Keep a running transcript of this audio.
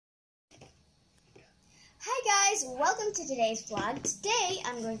Hi guys, welcome to today's vlog. Today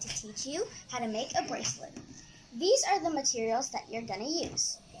I'm going to teach you how to make a bracelet. These are the materials that you're going to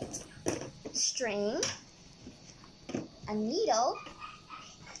use. String, a needle,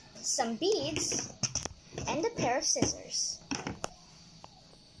 some beads, and a pair of scissors.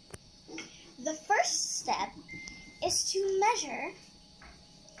 The first step is to measure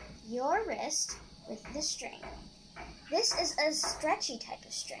your wrist with the string. This is a stretchy type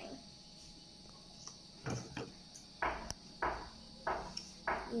of string.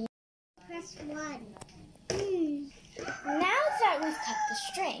 Press 1. Now that we've cut the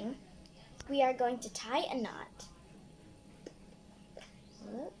string, we are going to tie a knot.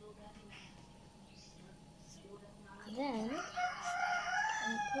 Then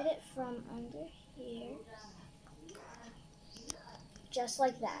put it from under here, just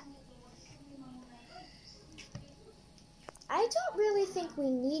like that. I don't really think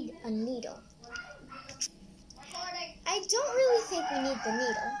we need a needle. I don't really think we need the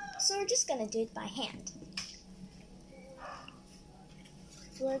needle, so we're just going to do it by hand.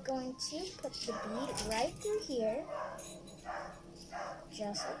 We're going to put the bead right through here,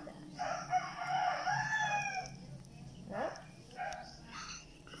 just like that. Right.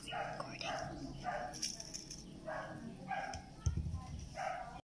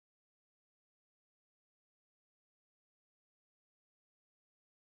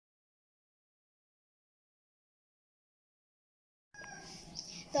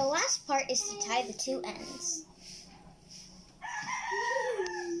 The last part is to tie the two ends.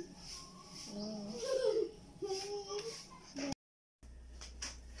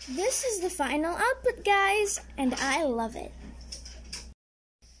 This is the final output, guys, and I love it.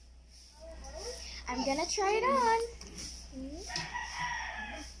 I'm gonna try it on.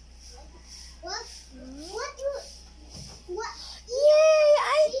 What? Yay,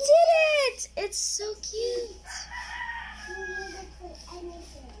 I did it! It's so cute.